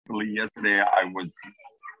properly. Yesterday, I was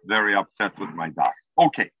very upset with my daf.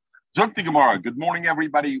 Okay. Zukti Gemara. Good morning,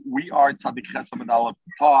 everybody. We are Tzadik Chesed Aleph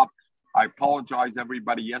top. I apologize,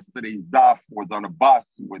 everybody. Yesterday's daf was on a bus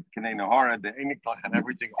with Kanei Nahara, the Einiklach, and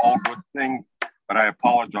everything, all good things. But I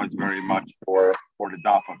apologize very much for the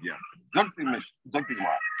daf of yesterday. Zukti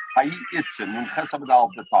Gemara. Hayi Itzin, Nun Chesed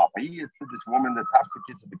Aleph the top. Hayi Itzin, this woman that taps the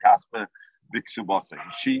kids of the Kaspa,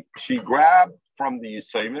 Biksubase. She grabbed from the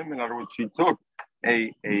Yisayim, in other words, she took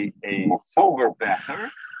a silver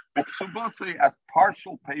becher, Biksubase, as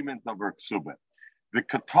partial payment of her ksubah. The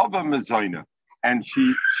Katava Mezoina, and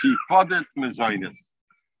she fathered Mezoinas.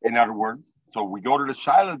 In other words, so we go to the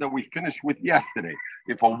Shaila that we finished with yesterday.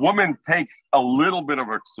 If a woman takes a little bit of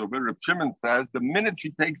her ksubah, Reb Shimon says, the minute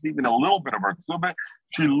she takes even a little bit of her ksubah,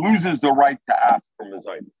 she loses the right to ask for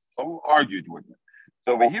Mezoinas. So who argued with her?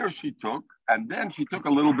 So over here she took, and then she took a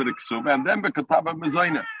little bit of ksubah, and then the kataba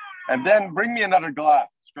mezoina, and then bring me another glass,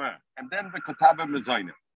 and then the kataba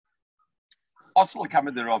mezoina. Also,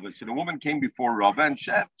 so the woman came before Rava and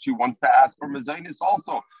she wants to ask for mezoinis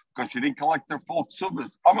also because she didn't collect her full ksubas.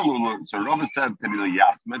 So Rava said to the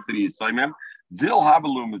Yasma, to the Yisayim, Zil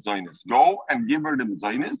Havalu mezoinis, go and give her the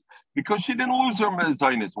mezoinis because she didn't lose her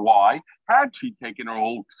mezoinis. Why? Had she taken her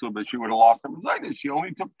whole ksubah, she would have lost her mezoinis. She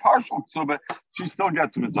only took partial ksubah. She still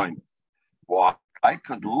gets mezoinis. Why?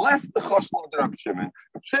 Because less the choshla of Reb Shimon.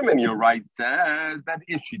 Reb Shimon, you're right, says that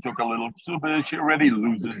if she took a little ksubah, she already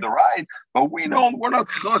loses the right. But we're not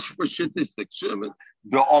chosh for shittis Shimon.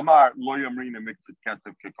 The Omar lo yamrina mixes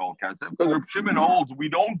kesef kekol kesef. Because Reb Shimon holds, we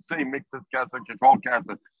don't say mixes kesef kekol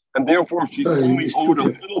kesef. And therefore, if she's only owed a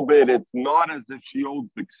little bit, it's not as if she owes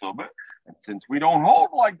the ksubah. And since we don't hold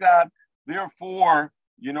like that, therefore,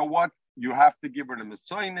 you know what? You have to give her the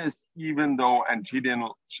mesoinus, even though, and she didn't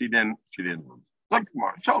lose. Look,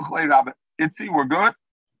 Shalchlei Rabbit. Itzi, we're good?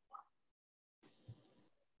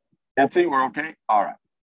 Itzi, we're okay? All right.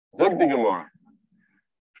 Zog the Gemara.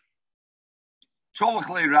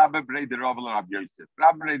 Shalchlei Rabbit, Brei Rav and Rabbi Yosef.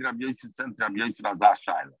 Rabbi Yosef sent Rabbi Yosef Azah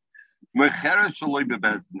Shaila. Mechera Shaloi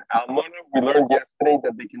Bebezdin. Almana, we learned yesterday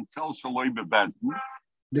that they can sell Shaloi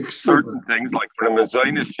Bebezdin. Certain things, like for the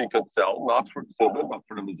mezainis she could sell, not for ksubah, but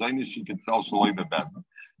for the mezainis she could sell Shaloi Bebezdin.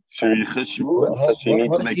 She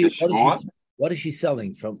needs to make a shvua. What is she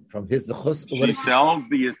selling from his nechus? She sells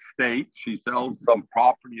the estate. She sells some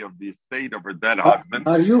property of the estate of her dead husband.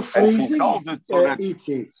 Are you freezing?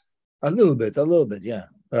 A little bit, yeah.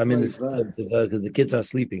 But I mean, because the kids are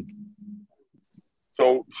sleeping.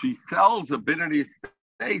 So she sells a bit of the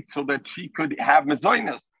estate so that she could have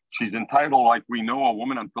mezoinas. She's entitled, like we know, a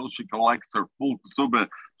woman until she collects her full ksubah,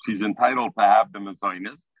 she's entitled to have the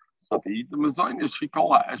mezoinas. So to eat the mezoinas,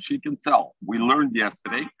 she can sell. We learned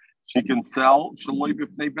yesterday. She can sell Shaloi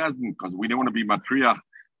B'fnei Bezdin because we don't want to be matriach.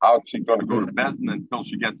 How she's going to go to Bezdin until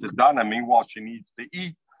she gets it done, and meanwhile she needs to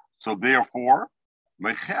eat. So therefore,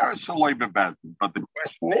 Mecher Shaloi B'Bezdin. But the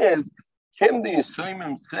question is, can the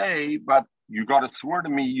Yisayim say, but you got to swear to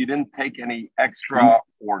me you didn't take any extra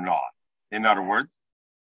or not? In other words,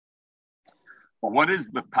 what is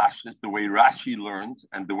the pashtus, the way Rashi learns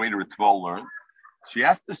and the way the Ritval learns? She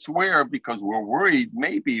has to swear because we're worried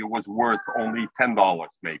maybe it was worth only $10,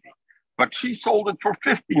 maybe. But she sold it for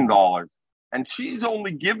 $15, and she's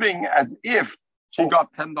only giving as if she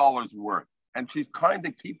got $10 worth, and she's kind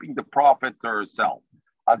of keeping the profit to herself.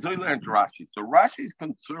 Azoy learned Rashi. So Rashi's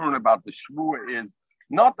concern about the shvua is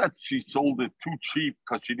not that she sold it too cheap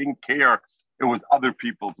because she didn't care it was other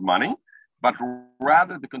people's money, but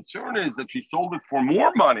rather the concern is that she sold it for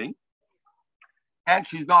more money, and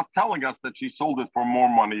she's not telling us that she sold it for more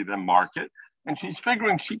money than market, and she's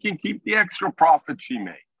figuring she can keep the extra profit she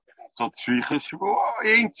made. So tzricha shvua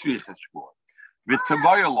ain't tzricha shvua.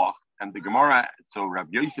 V'tavayalach, and the Gemara. So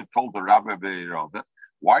Rabbi Yosef told the Rabbi Rava,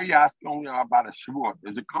 why are you asking only about a shvua?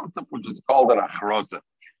 There's a concept which is called an achroza,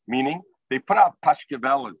 meaning they put out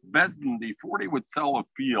pashkevelas. Bezdin, before they would sell a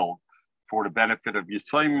field for the benefit of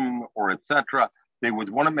Yisayim or etc., they would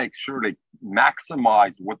want to make sure they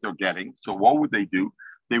maximize what they're getting. So what would they do?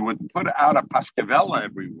 They would put out a pashkevela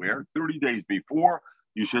everywhere 30 days before.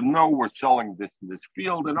 You should know we're selling this in this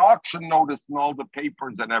field, an auction notice and all the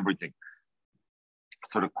papers and everything.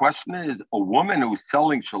 So the question is, a woman who's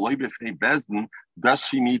selling Shaloi B'fnei Bezdin, does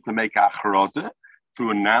she need to make achroza to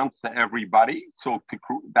announce to everybody? So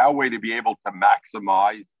that way to be able to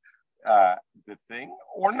maximize the thing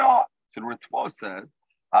or not? So the Ritva says,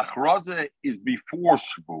 achroza is before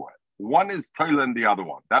shvua. One is toila and the other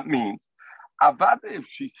one. That means, avada, if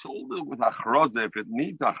she sold it with achroza, if it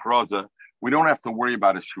needs achroza, we don't have to worry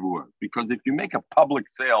about a shvua. Because if you make a public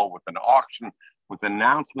sale with an auction, with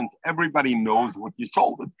announcements, everybody knows what you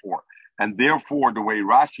sold it for. And therefore, the way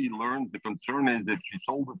Rashi learns, the concern is if she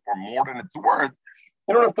sold it for more than it's worth,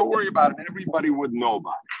 you don't have to worry about it. Everybody would know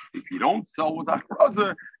about it. If you don't sell with achroza,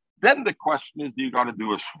 then the question is, do you got to do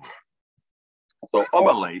a shvur? So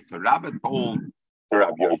Amalei, so Rabbi told to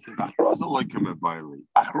Rabbi Yosef, achroza like him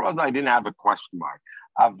achroza, I didn't have a question mark.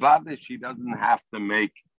 Avada, she doesn't have to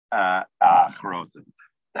make achroza.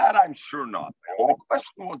 That I'm sure not. The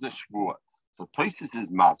question was a shvur. So Tosis is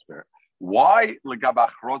masber. Why legab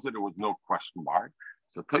achroza there was no question mark?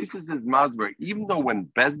 So Tosis is masber. Even though when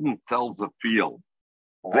Bezdin sells a field,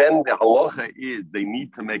 then the halacha is they need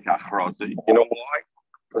to make achroza. You know why?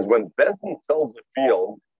 Because when Bezdin sells a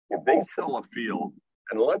field, if they sell a field,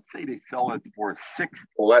 and let's say they sell it for a sixth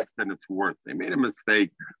less than it's worth, they made a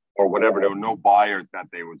mistake or whatever, there were no buyers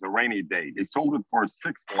that day, it was a rainy day, they sold it for a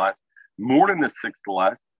sixth less, more than a sixth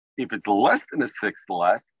less. If it's less than a sixth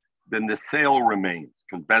less, then the sale remains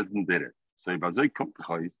because Bezdin did it. So if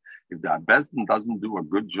the Bezdin doesn't do a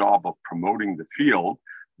good job of promoting the field,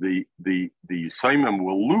 the Yisayimim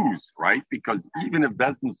will lose, right? Because even if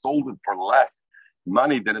Bezdin sold it for less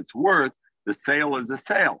money than it's worth, the sale is a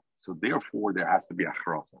sale. So therefore, there has to be a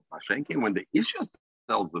achrosa. When the Isha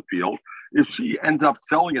sells the field, if she ends up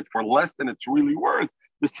selling it for less than it's really worth,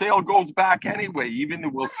 the sale goes back anyway.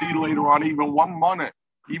 Even we'll see later on, even 1 month,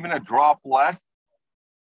 even a drop less.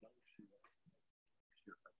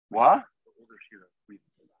 What?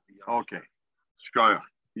 Okay. Shkaya.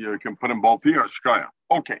 You can put them both here. Shkaya.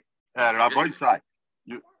 Okay. Rabbi Sai,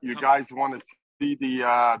 you guys want to see the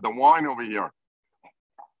wine over here?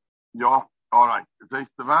 Yeah. All right. Is this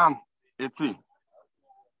the van? Itzy.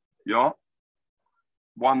 Yeah.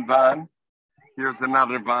 One van. Here's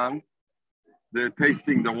another van. They're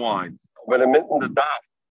tasting the wines. But I'm in the daf.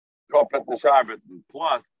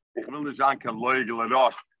 Plus,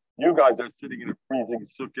 you guys are sitting in a freezing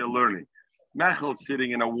sukkah learning. Mechel's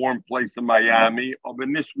sitting in a warm place in Miami.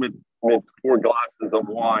 Obenishmit with 4 glasses of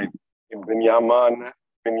wine in Binyamina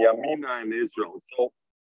in Israel.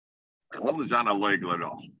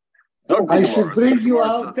 So, I should bring you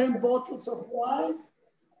out 10 bottles of wine?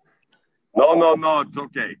 No, it's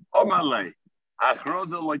okay. Omalei.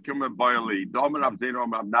 Achroza like him a boily. Domer Abzero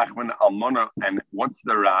Nachman Almona. And what's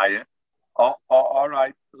the raya? All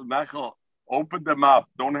right. Mechel, open them up.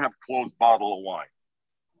 Don't have closed bottle of wine.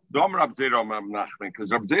 Domer Abzero Nachman. Because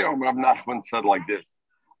Abzero Nachman said like this.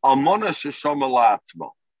 Almona Sheshoma Latzma.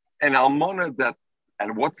 And Almona that,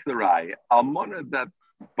 and what's the raya? Almona that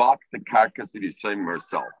bought the carcass of Yisayim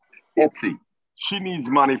herself. Itzi. She needs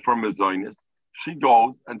money from a Zionist. She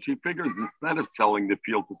goes and she figures instead of selling the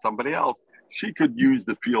field to somebody else, she could use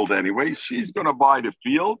the field anyway. She's going to buy the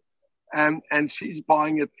field, and she's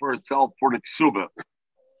buying it for herself for the ksuba.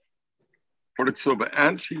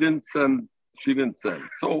 And she didn't send.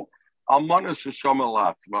 So almana sheshama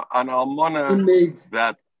latzma, an almana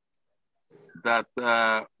that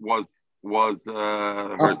was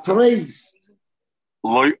appraised.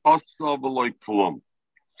 Loy osav loy klum.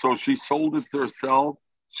 So she sold it to herself.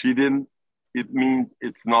 She didn't. It means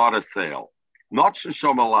it's not a sale. Not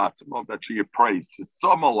sheshama latzma that she appraised.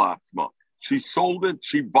 Sheshama latzma. She sold it.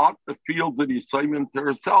 She bought the fields that Yisayim to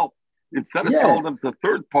herself. Instead of selling them to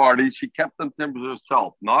third parties, she kept them to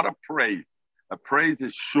herself. Not appraised. Appraised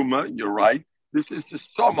is shuma. You're right. This is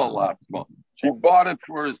sheshama latzma. She bought it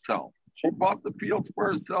for herself. She bought the fields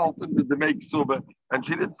for herself and to make suba, and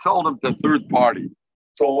she didn't sell them to third parties.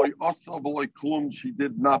 So loy osav loy klum. She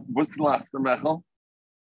did not. What's the last mechel?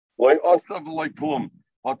 Loy osav loy klum.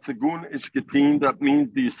 Hatzagun ishketin, that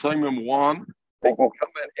means the Yisayim won. They can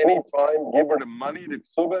come at any time, give her the money, the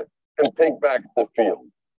ksuba, and take back the field.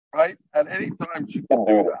 Right? At any time, she can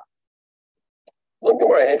do that. Look at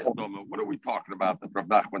where Hechadoma, what are we talking about that Rav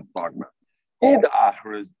Nachman's talking about? If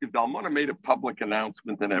the Almana made a public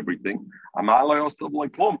announcement and everything,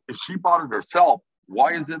 if she bought it herself,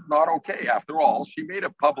 why is it not okay? After all, she made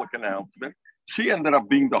a public announcement. She ended up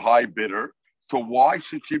being the high bidder. So why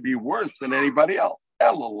should she be worse than anybody else?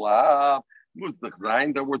 Elallah was the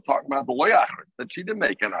sign that we're talking about the loyachris, that she didn't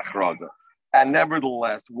make an achraza. And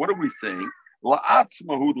nevertheless, what are we saying? That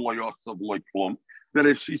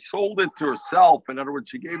if she sold it to herself, in other words,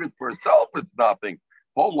 she gave it for herself, it's nothing.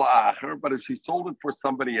 But if she sold it for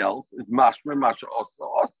somebody else, it's mashma masha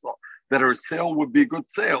also. That her sale would be a good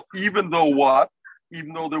sale, even though what?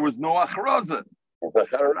 Even though there was no achraza. It's a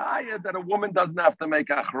charaya that a woman doesn't have to make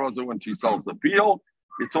achraza when she sells the field.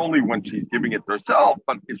 It's only when she's giving it to herself.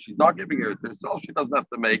 But if she's not giving it to herself, she doesn't have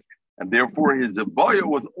to make. And therefore, his avoya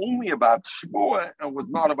was only about shmua and was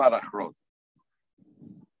not about achroz.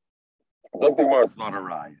 Something more, it's not a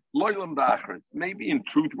raya. Loylam dachris. Maybe in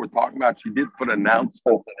truth, we're talking about she did put announcements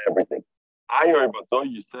and everything. So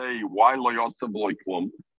you say, why lo yosef lo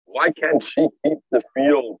klum? Why can't she keep the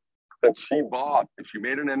field that she bought? If she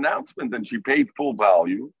made an announcement and she paid full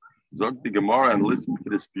value, Zog the Gemara, and listen to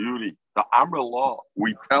this beauty. The Amr law,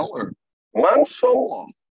 we tell her, Man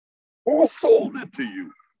Shalom, who sold it to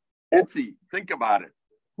you? Itzi, think about it.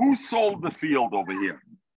 Who sold the field over here?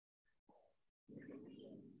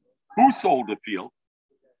 Who sold the field?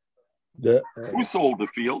 Who sold the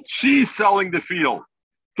field? She's selling the field.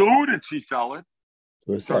 To who did she sell it?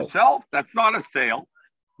 To herself. Herself? That's not a sale.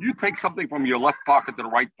 You take something from your left pocket to the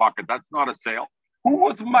right pocket. That's not a sale. Who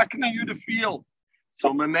was makna you the field?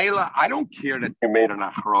 So Mamela, I don't care that you made an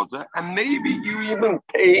achroza, and maybe you even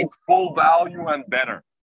paid full value and better.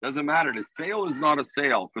 Doesn't matter. The sale is not a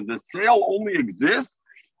sale, because the sale only exists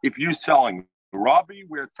if you're selling. Rabbi,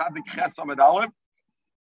 we're Tzadik Ches Amid Aleph.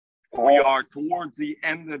 We are towards the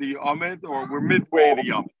end of the Amid, or we're midway of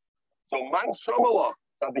the Amid. So Man Shamalach,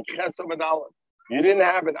 Tzadik Ches Amid Aleph. You didn't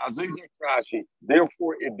have it, Azizak Rashi.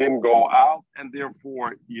 Therefore, it didn't go out, and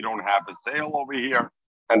therefore, you don't have a sale over here,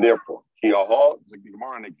 and therefore, Kiyaho, the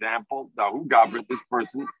Gemara, an example, Dahu Gabrit, this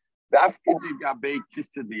person, that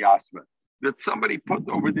somebody put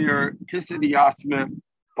over there, Kisadi Yasma,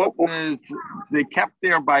 they kept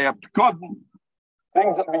there by a pekadon,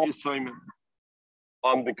 things of the Yisayim,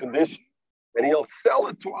 on the condition that he'll sell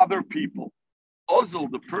it to other people. Also,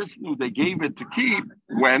 the person who they gave it to keep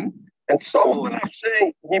went, and someone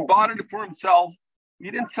say he bought it for himself.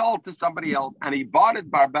 He didn't sell it to somebody else, and he bought it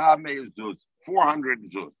by Zuz,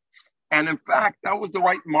 400 Zuz. And in fact, that was the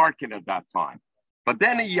right market at that time. But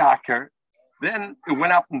then a yaker, then it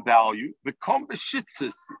went up in value. The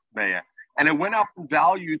kombeshitzis there, and it went up in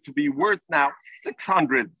value to be worth now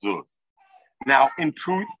 600 Zuz. Now, in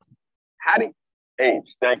truth, had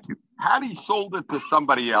he sold it to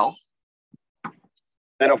somebody else,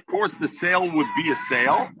 then of course the sale would be a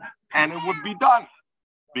sale and it would be done.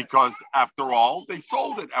 Because after all, they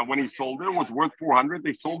sold it. And when he sold it, it was worth 400.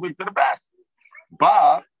 They sold it to the best.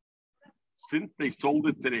 But since they sold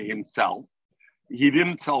it to himself, he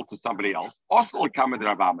didn't sell it to somebody else. Also,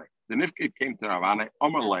 the Nifkid came to Ravane,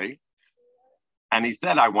 Omerle, and he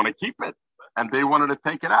said, I want to keep it. And they wanted to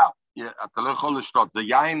take it out.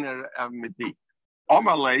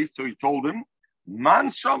 Omerle, so he told him,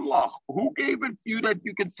 Man Shamlach, who gave it to you that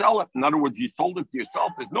you can sell it? In other words, you sold it to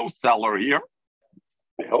yourself. There's no seller here.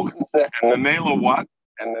 And the Mela what?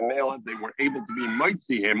 And the Mela, they were able to be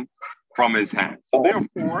mitzi him from his hand. So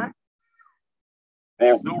therefore,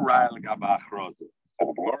 there's no Ra'al Gabachroz. So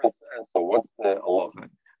the Gemara says, so what's the halacha?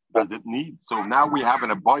 Does it need? So now we have an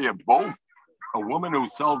abaya both a woman who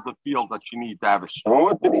sells the field that she needs to have a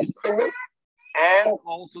shmua to be statement, and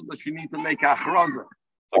also that she needs to make a achraza.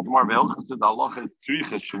 So Gemara Velcha said the halacha is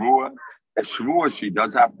tzricha shmua. A shmua she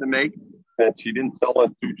does have to make that she didn't sell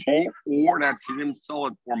it too cheap, or that she didn't sell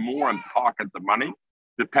it for more and pocket the money,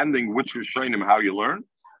 depending which you're showing him how you learn.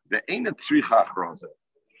 The ain't a tzricha achraza.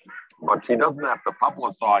 But she doesn't have to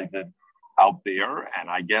publicize it out there. And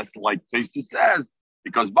I guess, like Tesa says,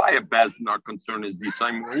 because by a bezin, our concern is the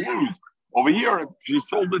same will lose. Over here, if she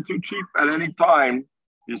sold it too cheap at any time,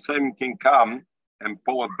 the same can come and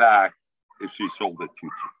pull it back if she sold it too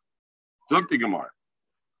cheap. Look the Gemara.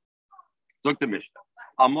 Look the Mishnah.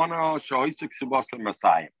 Almana shahisik subas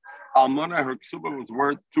Messiah. Almana, her ksuba was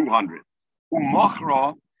worth 200.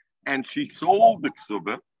 Umachra, and she sold the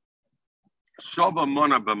ksuba. Shava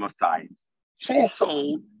Mona b'Masai. She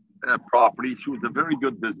sold a property. She was a very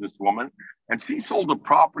good businesswoman, and she sold a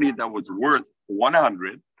property that was worth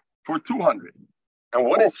 100 for 200. And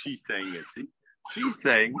what is she saying, Itzi? She's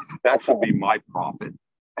saying that should be my profit,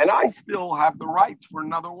 and I still have the rights for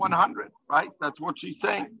another 100. Right? That's what she's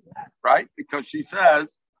saying, right? Because she says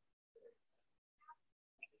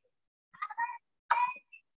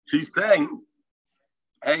she's saying,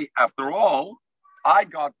 hey, after all, I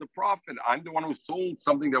got the profit. I'm the one who sold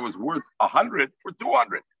something that was worth 100 for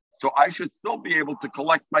 200. So I should still be able to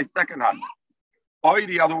collect my second 100. Or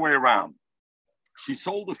the other way around. She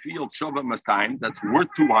sold a field, Shava Masayim, that's worth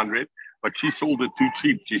 200, but she sold it too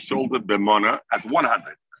cheap. She sold it B'mona at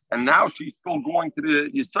 100. And now she's still going to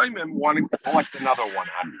the Yisayim wanting to collect another 100.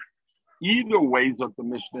 Either ways of the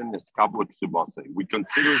Mishnah is Kabbalah Ksubase. We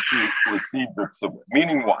consider she received the Ksubah.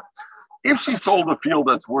 Meaning what? If she sold a field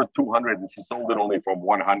that's worth 200 and she sold it only from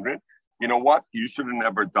 100, you know what? You should have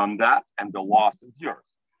never done that, and the loss is yours.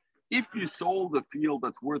 If you sold a field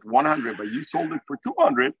that's worth 100, but you sold it for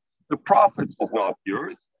 200, the profit is not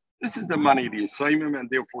yours. This is the money of the assignment, and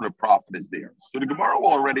therefore the profit is theirs. So the Gemara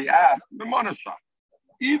will already ask the Manashah.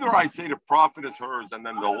 Either I say the profit is hers, and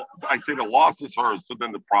then I say the loss is hers, so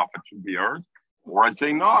then the profit should be hers, or I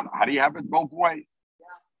say not. How do you have it both ways?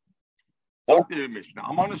 Look the Mishnah.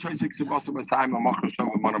 I'm on a Shaisik Subasa Masayim, I'm on a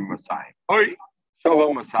Shava Mana Masayim. Oi,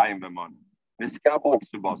 Shava Masayim Bemana. Miskabel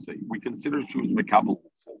Subasa. We consider she was Mikabel.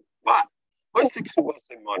 But, Shaisik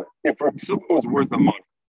Subasa Mana. If her Ksuba was worth a money,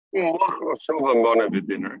 Shava Mana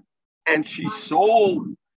dinner, and she sold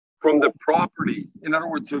from the properties. In other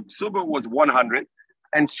words, her Ksuba was 100,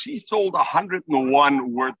 and she sold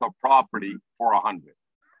 101 worth of property for 100.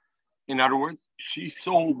 In other words, she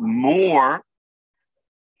sold more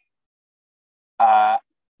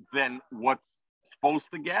than what's supposed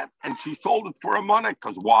to get, and she sold it for a money.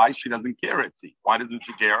 Because why? She doesn't care. See, why doesn't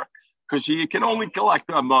she care? Because she can only collect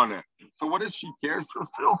a money. So what does she care? She'll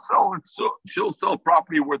still sell it. She'll sell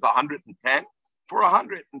property worth 110 for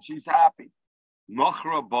 100, and she's happy.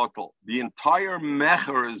 Mechra bottle. The entire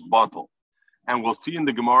mecher is bottle. And we'll see in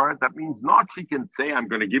the Gemara, that means not she can say, I'm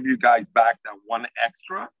going to give you guys back that one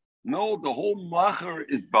extra. No, the whole mecher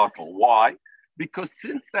is bottle. Why? Because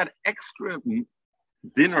since that extra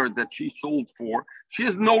dinner that she sold for, she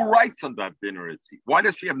has no rights on that dinner. Why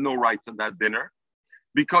does she have no rights on that dinner?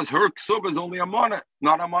 Because her ksuba is only a mana,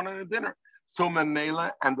 not a mana in a dinner. So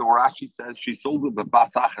Memela, and the Rashi says she sold it the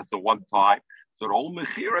basach at the one time. So the whole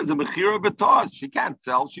mechira is a mechira b'taz. She can't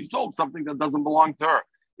sell. She sold something that doesn't belong to her.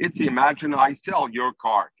 Imagine I sell your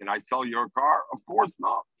car. Can I sell your car? Of course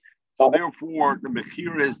not. So therefore, the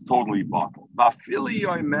mechira is totally bottled.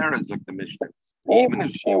 Even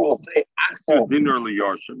if she will say, dinner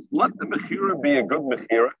liyarshim, let the mechira be a good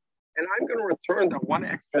mechira, and I'm going to return that one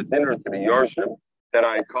extra dinner to the yarshim that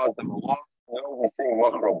I caused them a loss. No, we say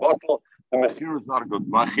machra bottle. The mechira is not a good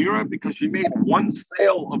mechira because she made one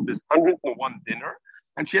sale of this 101 dinner,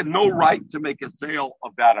 and she had no right to make a sale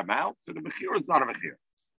of that amount. So the mechira is not a mechira.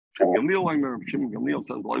 Shimon Gamliel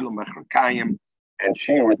says, and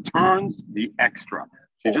she returns the extra.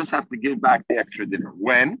 She just has to give back the extra dinner.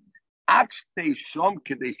 When? In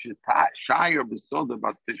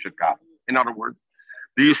other words,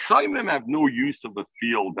 the Yisayimim have no use of a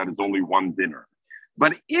field that is only one dinner.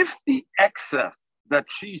 But if the excess that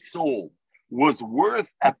she sold was worth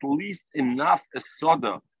at least enough a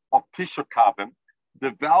soda of Tisha Kavim,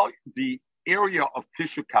 the area of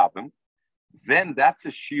Tisha Kavim, then that's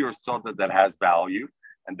a sheer soda that has value.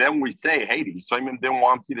 And then we say, hey, the Yisayimim didn't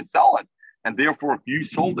want you to sell it. And therefore, if you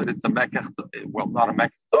sold it, it's a mekach, well, not a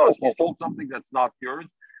mekach, you sold something that's not yours,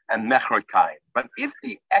 and mechra kain. But if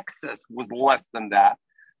the excess was less than that,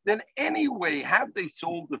 then anyway, have they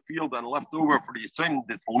sold the field and left over for the Yisayim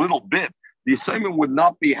this little bit, the Yisayim would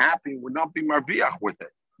not be happy, would not be marviach with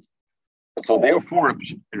it. So therefore,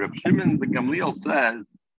 Rav Shimon the Gamliel says,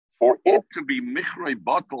 for it to be michrei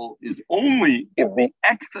bottle is only if the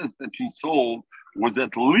excess that she sold was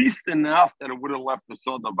at least enough that it would have left the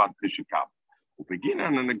soda bas tishikav. Begin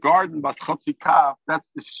in a garden bas chotzikav, that's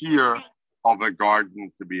the shear of a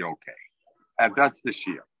garden to be okay. And that's the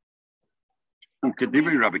shear.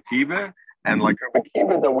 Ukedivi Rabbi Kiva, and like Rabbi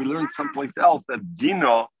Kiva that we learned someplace else, that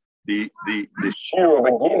Gino, the shear of a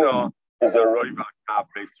Gino is a roiva kav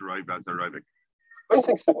based roiva as a roiva.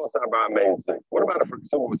 Basic symbols are about amazing. What about if her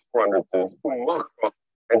symbol was 400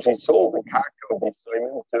 and she sold the kakao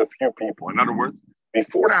b'soimin to a few people? In other words,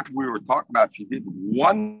 before that we were talking about she did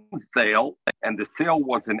one sale and the sale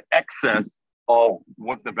was in excess of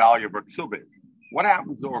what the value of her ksuba is. What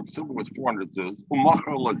happens though her ksuba was 400 zuz,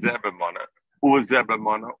 umachar lazebe mana, ulazebe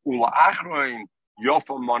mana, ula'achroin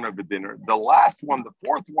yofa mana b'dinner. The last one, the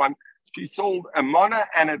fourth one, she sold a mana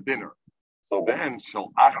and a dinner. So then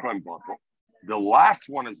she'll achroin bottle. The last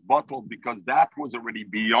one is bottled because that was already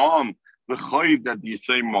beyond the chayiv that you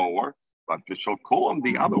say more. But the shalkolam,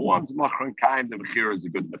 the other ones, machran kain, the mechira is a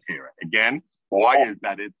good mechira. Again, why is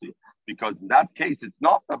that? It's because in that case, it's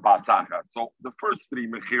not the basacha. So the first three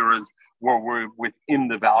mechiras were within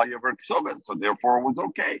the value of her ksuba, so therefore it was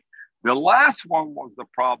okay. The last one was the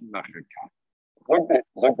problem. Look the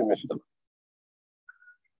Mishnah.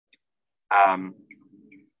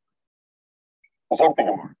 Look the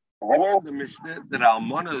Gemara. We learned the Mishnah that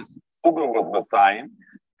Almana's Suba was Messiah,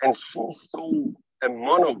 and she sold a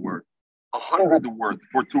mana worth, 100 worth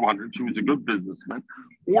for 200. She was a good businessman.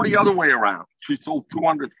 Or the other way around. She sold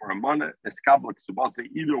 200 for a mana, Eskabla Ksubasa.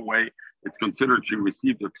 Either way, it's considered she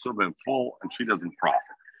received her Ksuba in full, and she doesn't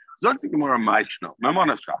profit. Zok the Gemara Maishno,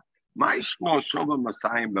 Memona Shah. Maishno Shova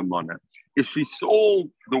Messiah Memona. If she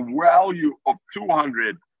sold the value of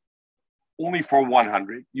 200 only for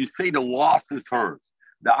 100, you say the loss is hers.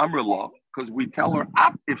 The Amrullah, because we tell her,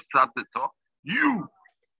 if Satata, you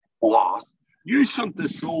lost, you shouldn't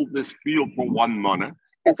have sold this field for 1 mana.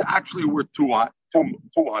 It's actually worth 200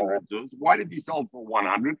 zuz. Why did you sell it for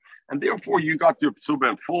 100? And therefore, you got your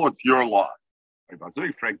psuba in full, it's your loss.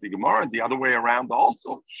 The Gemara, the other way around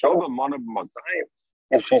also. Shova Mana B'Masayim.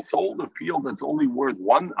 If she sold a field that's only worth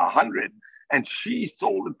 100, and she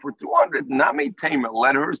sold it for 200, Nami Tamer,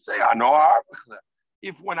 let her say, I know.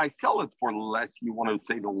 If when I sell it for less, you want to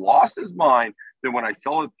say the loss is mine, then when I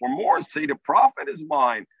sell it for more, say the profit is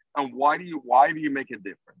mine. And why do you make a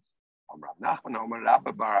difference?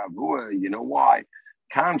 You know why?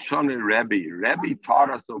 Rebbe taught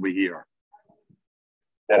us over here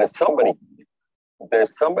that if somebody gives if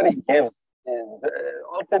somebody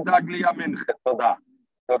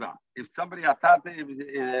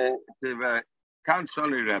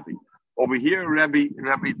over here, Rebbe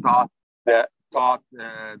taught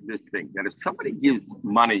this thing that if somebody gives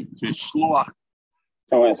money to shluach,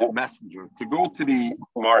 to his messenger, to go to the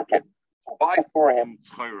market to buy for him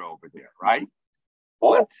schayra over there, right?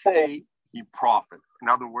 Let's say he profits. In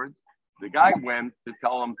other words, the guy went to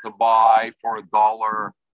tell him to buy for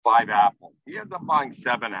 $1 5 apples. He ends up buying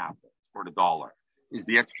 7 apples for the $1. Is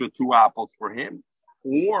the extra 2 apples for him?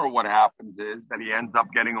 Or what happens is that he ends up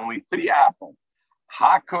getting only 3 apples.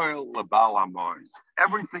 Hakoil lebal hamois.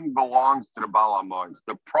 Everything belongs to the bal hamois.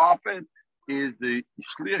 The profit is the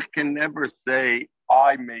shliach can never say,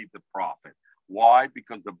 I made the profit. Why?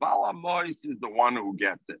 Because the bal hamois is the one who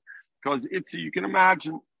gets it. Because it's, you can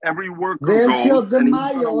imagine, every worker goes.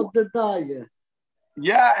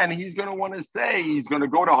 Yeah, and he's going to want to say, he's going to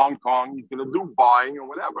go to Hong Kong, he's going to do buying or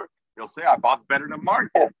whatever. He'll say, I bought better than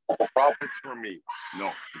market. Profits for me.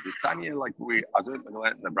 No. The Sanya, like we,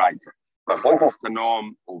 the Brisa. But one is to know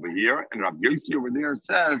him over here, and Rabbi Yossi over there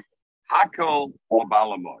says, Hakel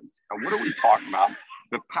Labalamois. And what are we talking about?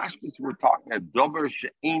 The pashtus we're talking about, Dover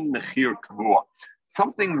She'ein Mechir Kavua.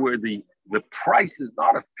 Something where the price is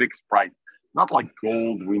not a fixed price. Not like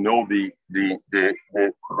gold, we know the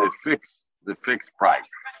fixed price.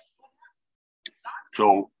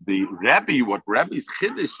 So the Rebbe, what Rebbe's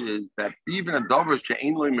chiddush is that even a Dover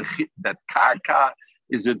She'ein Lo Mechir, that karka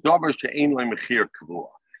is a Dover She'ein Lo Mechir Kavua.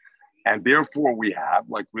 And therefore we have,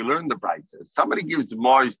 like we learned the prices. Somebody gives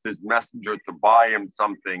Moise his messenger to buy him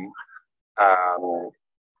something, a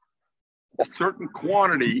certain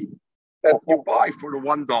quantity that you buy for the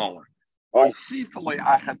 $1.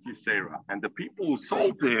 And the people who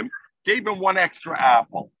sold to him gave him 1 extra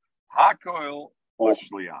apple. Hakoil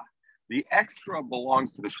l'shliach. The extra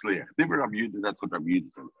belongs to the shliach. That's what Rabbi Yudin says.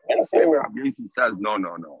 And Rabbi Yudin says,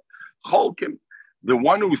 no. Cholkim, the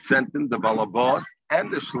one who sent him, the balabos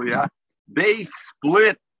and the shliach, they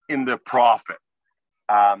split in the profit.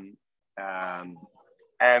 And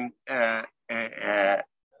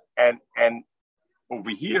over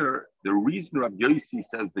here, the reason Rabbi Yossi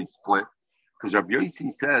says they split, because Rabbi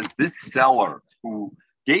Yossi says this seller who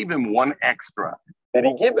gave him 1 extra, did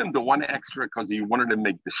he give him the 1 extra because he wanted to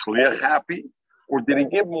make the shliach happy, or did he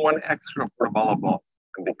give him 1 extra for the balabos?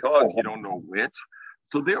 And because you don't know which,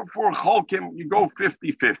 so therefore, Cholkim, you go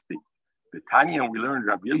 50-50. The Tanya, we learned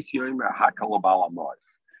Rabbi Yossi Hakal Balamois,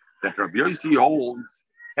 that Rabbi Yossi holds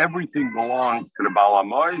everything belongs to the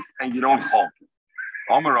Balamois and you don't Cholkim.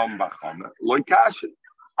 One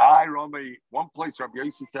place Rabbi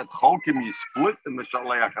Yossi said Cholkim, you split the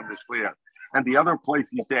Meshaleach and the Shliach, and the other place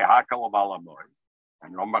you say Hakal Balamois.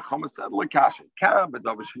 And Ram Bachama said Lekashin.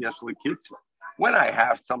 When I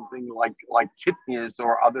have something like kidneys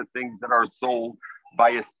or other things that are sold by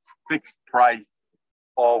a fixed price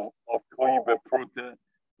of Kliba Pruta,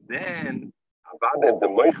 then the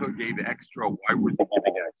Meicher gave extra. Why was he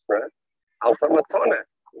giving extra? Al Samatona.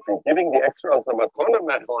 If he's giving the extra Al Samatona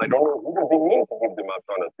metal, I don't know who does he mean to give the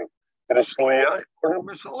Matona to the Shliach or the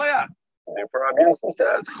Meshaleach. Therefore, Rabbi Yossi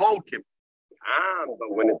says Cholkim. But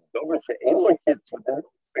when it's Dover She'ein Lo Kitz with a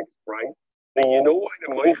fixed price, then you know why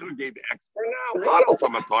the Meicher gave extra now? Not Al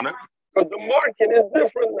Samatona, because the market is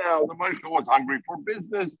different now. The Meicher was hungry for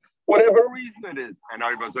business. Whatever reason it is. And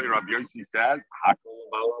Rabbi Yossi says,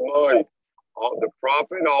 the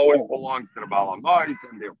profit always belongs to the Balamois,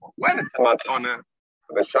 and therefore, when it's a matana,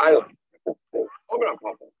 the Shaila,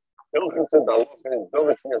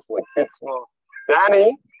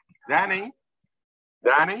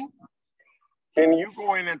 Danny, can you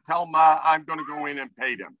go in and tell Ma I'm going to go in and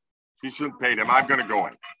pay them? She shouldn't pay them. I'm going to go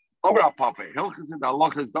in. And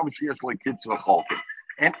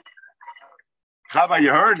Chava,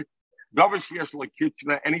 you heard?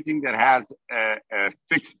 Anything that has a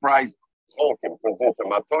fixed price,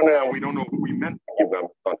 we don't know who we meant to give them.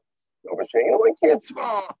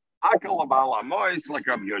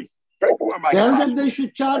 Tell them they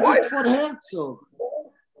should charge it for Herzog.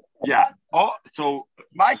 Yeah. Oh, so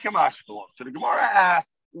my Kamash law. So the Gemara asked,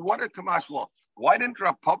 what is Kamash law? Why didn't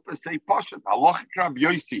Rav Papa say Pashat? Allah Rabbi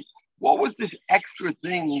Yossi. What was this extra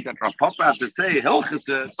thing that Rav Papa had to say?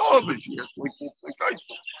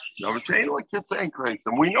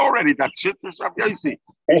 And we know already that shit is Rav Yossi.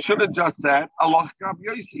 He should have just said Allah Rav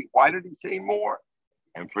Yossi. Why did he say more?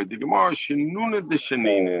 And for the Gemara, Shenuna de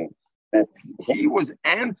Sheninin, that he was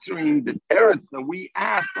answering the teretz that we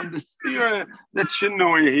asked on the steer that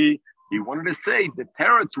Shenui. He wanted to say the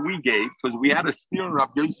teretz we gave, because we had a steer in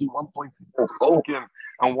Rav Yossi. One place he says Chokim,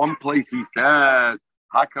 and one place he says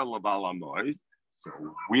Hakal Balamois. So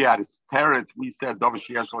we had a teretz. We said Davash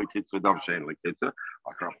Yesh Lekitza, Davash Ein Lekitza.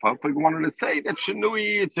 Rav Papa wanted to say that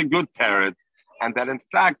Shenui, it's a good teretz, and that in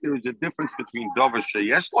fact there is a difference between Davash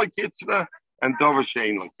Yesh Lekitza and Davash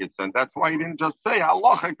Ein Lekitza, and that's why he didn't just say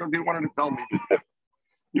halacha, because he wanted to tell me this.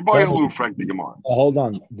 You buy a Lou, Frank the Gemara. Hold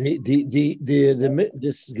on.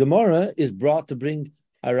 This Gemara is brought to bring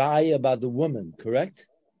a raya about the woman, correct?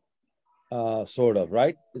 Sort of,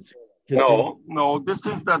 right? No. This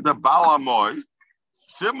is the Balamoy.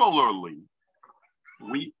 Similarly,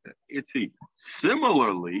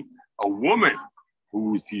 similarly, a woman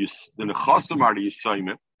who's the Nechasim are the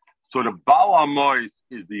assignment. So the Balamoy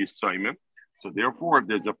is the assignment. So therefore, if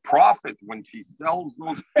there's a profit when she sells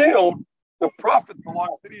those fields, the profit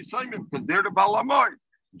belongs to the assignment because they're the Balamoy.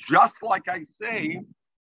 Just like I say,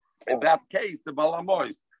 in that case, the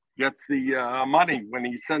Balamoy gets the money when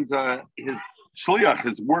he sends his shliach,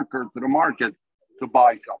 his worker, to the market to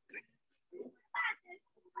buy something.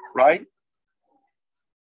 Right?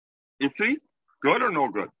 Itzi? Good or no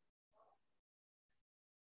good?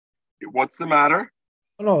 What's the matter?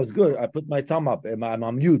 No, it's good. I put my thumb up. I'm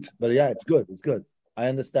on mute, but yeah, it's good. It's good. I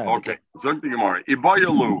understand. Okay. Zog the Gemara.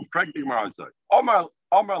 Ibayalu. Frank the Gemara said, Omar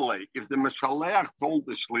Le, if the Meshaleach told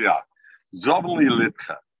the Shliach, Zavli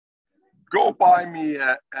Litcha, go buy me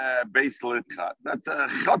a base Litcha. That's a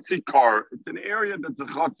Chatzi car. It's an area that's a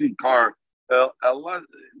Chatzi car.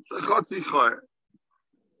 It's a Chatzi car.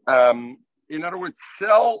 In other words,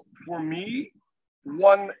 sell for me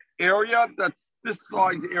one area that's this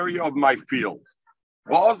size area of my field.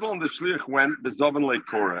 Basel and the Shliach went the Zovan Lake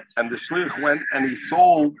Korah, and the Shliach went and he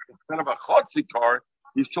sold, instead of a Chatzi car,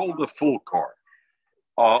 he sold a full car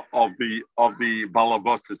of the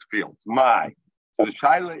Balabos's fields. So the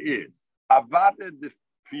Shaila is Avada the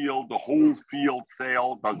field, the whole field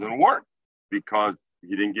sale doesn't work because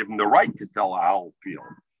he didn't give him the right to sell a whole field.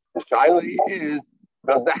 The Shaila is,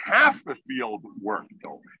 does the half a field work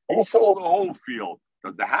though? He sold the whole field.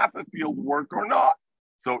 Does the half a field work or not?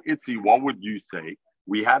 So Itzi, what would you say?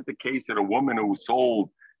 We had the case of a woman who sold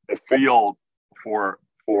a field for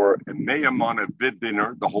a mayamon of bid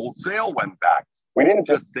dinner. The whole sale went back. We didn't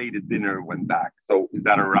just say the dinner went back. So is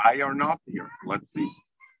that a raya or not here? Let's see.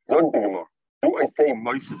 Do I say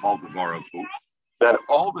Moshe al Devarav that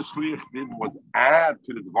all the shliach did was add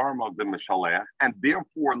to the Dvarim of the Meshaleach, and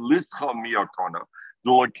therefore Lischa Miyakona,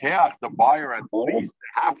 the buyer at least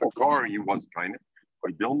half a car he was kind of.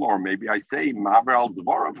 I don't know, or maybe I say Maver al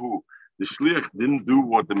Devarav who the shliach didn't do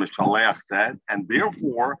what the Meshaleach said, and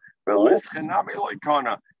therefore the Lischa Nami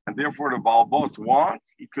Loikana, and therefore the Balbos wants,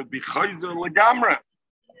 he could be Chayzer Legamra.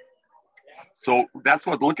 So that's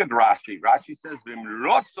what, look at Rashi. Rashi says,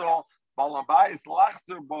 V'mrotzo Balabayis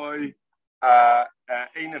Lachzer boy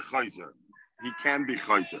Eine Chayzer. He can be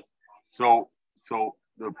Chayzer. So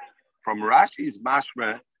from Rashi's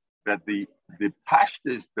mashma that the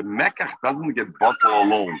pashtus, the mekach doesn't get bottled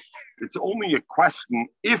alone. It's only a question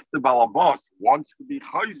if the balabas wants to be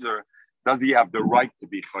chayzer, does he have the right to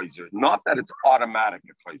be chayzer? Not that it's automatic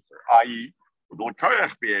a chayzer, i.e., will the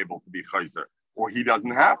koyach be able to be chayzer, or he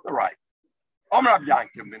doesn't have the right. Amrav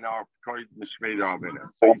Yankim in our koyach neshveda avena.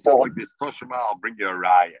 So he says like this, Toshima, I'll bring you a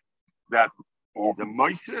raya that he's a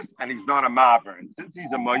moisef and he's not a maver. And since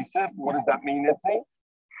he's a moisef, what does that mean?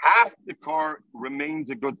 Half the car remains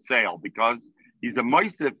a good sale because he's a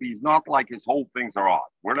moisef. He's not like his whole things are off.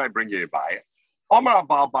 Where did I bring you by it? Omar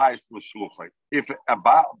Balbais l'shluchai. If a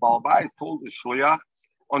Balbais told the shliach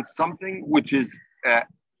on something which is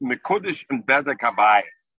mekudesh and bedek habayis,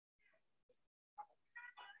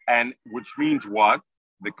 and which means what?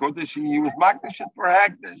 The kodesh he was makdash for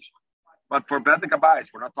hagdish, but for bedek habayis,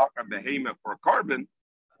 we're not talking about behemoth for a carbon,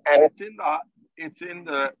 and it's in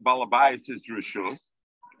the Balbais' rishus.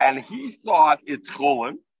 And he thought it's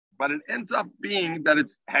cholim, but it ends up being that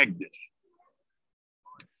it's hegdish.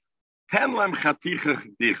 Ten lem chaticha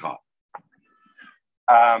chaticha.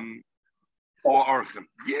 Or orchem.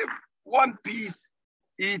 Give one piece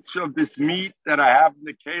each of this meat that I have in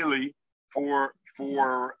the keli for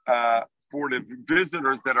the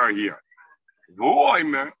visitors that are here.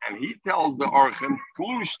 And he tells the orchem,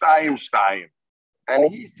 klu shtayim shtayim.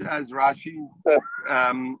 And he says, Rashi,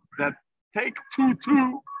 that take two,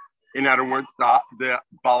 In other words, the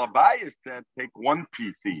Balabaya said, take one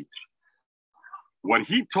piece each. What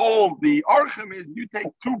he told the Orchim is, you take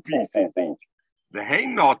 2 pieces each. The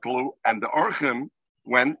Hein Notlu and the Orchim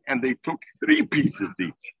went and they took 3 pieces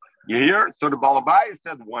each. You hear? So the Balabaya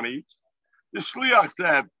said 1 each. The Shliach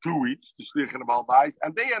said 2 each, the Shliach and the Balabaya,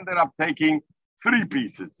 and they ended up taking 3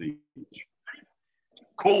 pieces each.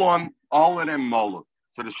 Kulon, all of them Molu.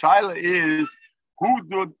 So the Shaila is, who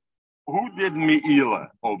did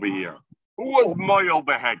Me'ila over here? Who was Moyel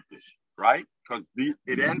Behegdish, right? Because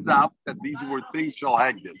it ends up that these were 3 Shal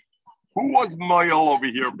Hegdish. Who was Moyel over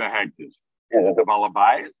here Behegdish? Is it the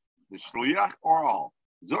Balabayas, the Shliach, or all?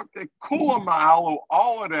 Zokte Kula Ma'alu,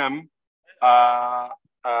 all of them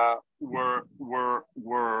were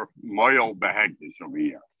Moyel Behegdish over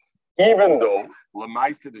here. Even though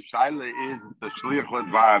Lamaisa the Shaila is the Shliach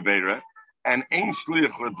Ledvar Avera and ain't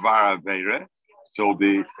Shliach Ledvar Avera. So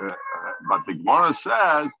but the Gemara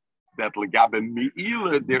says that Legabe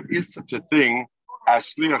Me'ila, there is such a thing as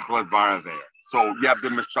Shliach Ledvar Avera. So you have the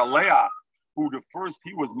Meshaleach, who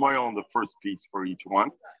he was Moyel on the first piece for each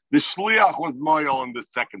one. The Shliach was Moyel on the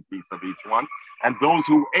second piece of each one. And those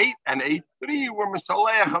who ate 3 were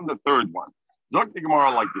Meshaleach on the third one. Zok the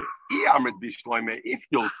Gemara like this. If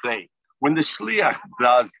you'll say, when the Shliach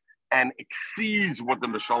does and exceeds what the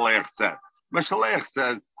Meshaleach said, Meshaleach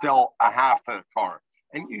says, sell a half a car,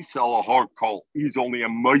 and you sell a whole car. He's only a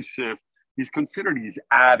moisif. He's considered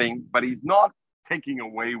adding, but he's not taking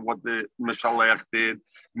away what the Meshaleach did.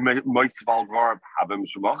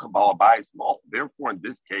 Therefore, in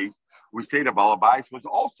this case, we say the Balabais was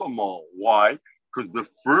also mol. Why? Because the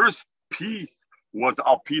first piece was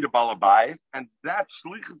Alpida Balabais, and that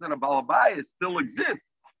Shlichus and a Balabais still exists.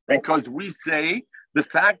 Because we say the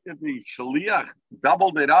fact that the Shaliach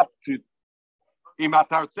doubled it up to if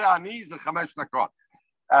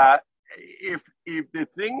the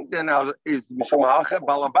thing then is Mishmacha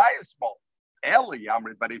Balabais small.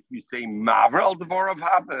 But if you say Mavral Devorav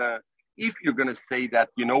Haba, if you're going to say that,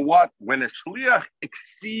 you know what, when a Shliach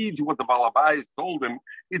exceeds what the Balabais told him,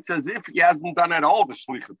 it's as if he hasn't done at all the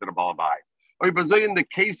Shlichus to the Balabais. Or in the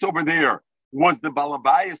case over there, was the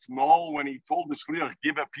Balabais mol when he told the Shliach,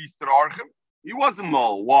 give a piece to the Archim? He wasn't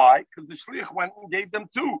mol. Why? Because the Shliach went and gave them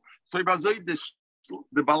 2. So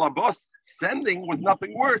the Balabas sending was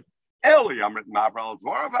nothing worth. Why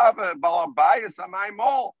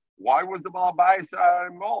was the Balabais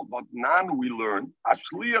mol? But now we learn,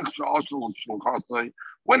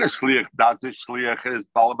 when a Shliach does it, Shliach is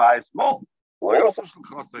Balabais mol. A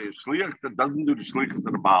Shliach that doesn't do the Shliach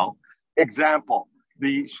to the Baal. Example.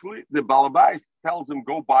 The Balabais tells him,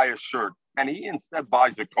 go buy a shirt, and he instead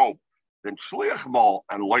buys a coat. Then Shliach mol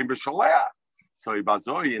and loy b'shaleach. So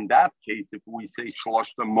in that case, if we say shlosh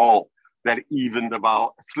the mol, that even the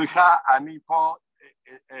Bal Slicha Anipo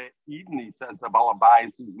even he says the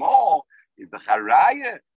Balabais mol is the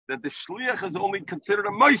charaya that the Shliach is only considered a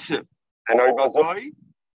moisif. And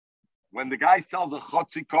when the guy sells a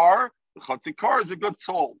chotzi car, the chotzi car is a good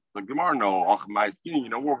soul. The Gemara you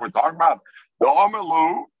know what we're talking about. The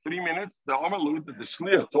Amalu, 3 minutes, the Amalu that the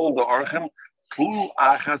Shliach told the Archim, Klu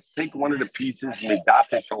Achas, take one of the pieces,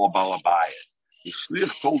 Medate Shal Balabayas. The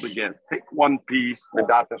Shliach told the guest, take one piece,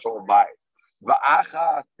 Medate Shal Balabayas.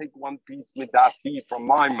 Va'achas, take one piece, Medati from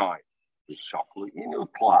my mind. The Shakli Inu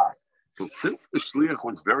class. So since the Shliach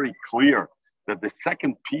was very clear that the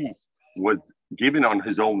second piece was given on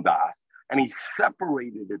his own das, and he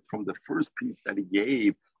separated it from the first piece that he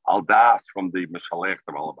gave, Al Das, from the Meshalech,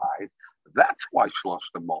 the Balabais, that's why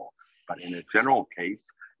shlosh them all. But in a general case,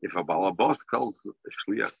 if a balabos tells a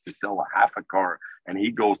shliach to sell a half a car and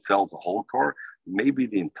he goes sells a whole car, maybe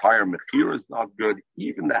the entire mechira is not good.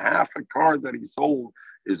 Even the half a car that he sold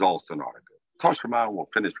is also not good. Toshima will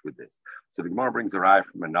finish with this. So the Gemara brings a raya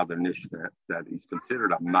from another nish that he's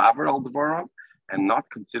considered a maver al devarim and not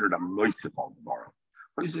considered a moisif al devarim.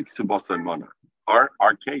 Our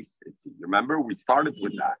case, remember we started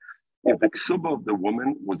with that. If the ksuba of the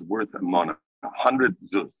woman was worth a mana, 100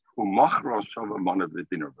 zuz,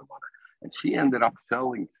 and she ended up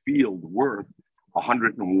selling field worth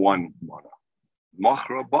 101 mana.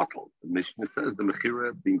 Machra bottle. The Mishnah says the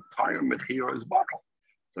mechira, the entire mechira is bottle.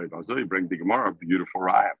 So if I bring the Gemara, beautiful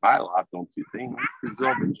raya, don't you think? She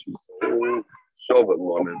sold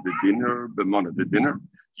the dinner.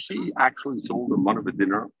 She actually sold a month of a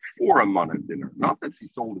dinner for a month of dinner. Not that she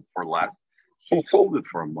sold it for less. She sold it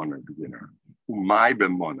for a month of dinner. My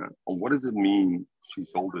b'mona. And what does it mean? She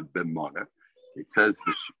sold it b'mona. It says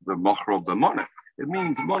the machro b'mona. It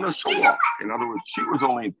means mona shalach. In other words, she was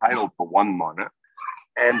only entitled for 1 mona,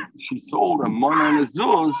 and she sold a mona and a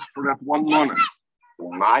zuz for that 1 mona.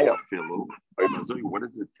 Maya filu. What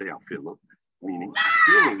does it say? Afilu, meaning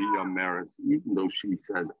Afilu Amaris, even though she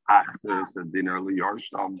says Achzer a dinner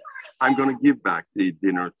liyarsham, I'm going to give back the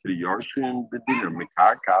dinner to the yarshim, the dinner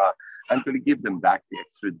mikarka. I'm going to give them back the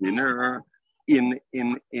extra dinner in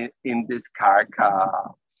this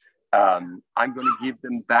karka. I'm going to give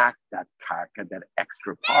them back that karka, that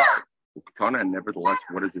extra part. And nevertheless,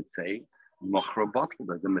 what does it say? Machra bottle,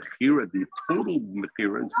 that the mechira, the total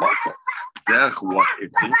mechira is bottle. What it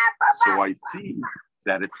is. So I see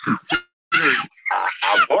that it's considered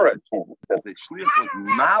avora, that the shliach was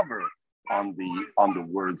maver on the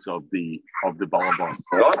words of the balabas.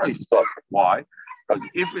 Not Isafa. Why? Because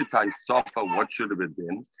if it's Isafa, what should have it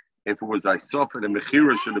been? If it was Isafa, the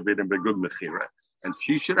mechira should have been a good mechira, and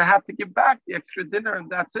she should have had to give back the extra dinner, and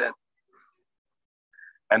that's it.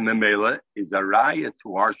 And the mela is a raya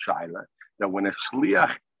to our shaila that when a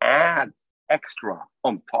shliach adds extra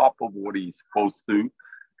on top of what he's supposed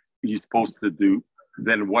to do,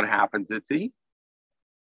 then what happens? Then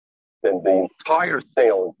the entire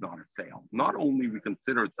sale is not a sale. Not only we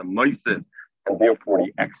consider it's a meisid, and therefore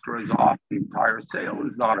the extra is off, the entire sale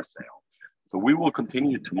is not a sale. So we will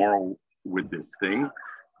continue tomorrow with this thing.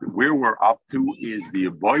 Where we're up to is the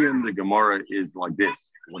Aboyan, the Gemara is like this.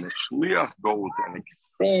 When a shliach goes and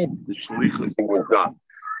exceeds the shlichus he was done,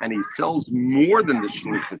 and he sells more than the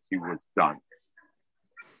shlichus he was done,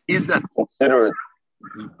 is that considered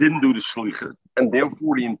he didn't do the shlichus, and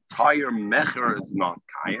therefore the entire mecher is not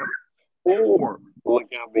kayam? Or, like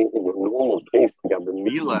in the normal case, the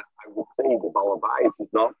Mila, I would say the Balabais is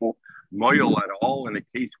not moyal at all in a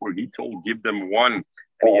case where he told give them one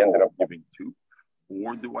and he ended up giving two.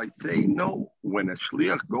 Or do I say no? When a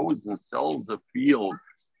shliach goes and sells a field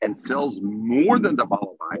and sells more than the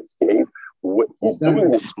Balabais gave, he's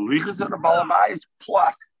doing the shlichus of the Balabais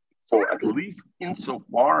plus. So at least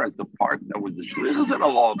insofar as the part that was the shlichus of the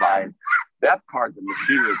Balabais, that part, the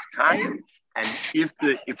mechira is kayin. And if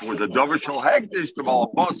it was a Dover Shel Hegdish, the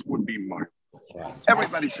Balabas would be more.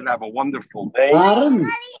 Everybody should have a wonderful day. Aaron,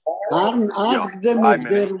 ask them if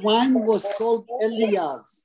their wine was called Elias.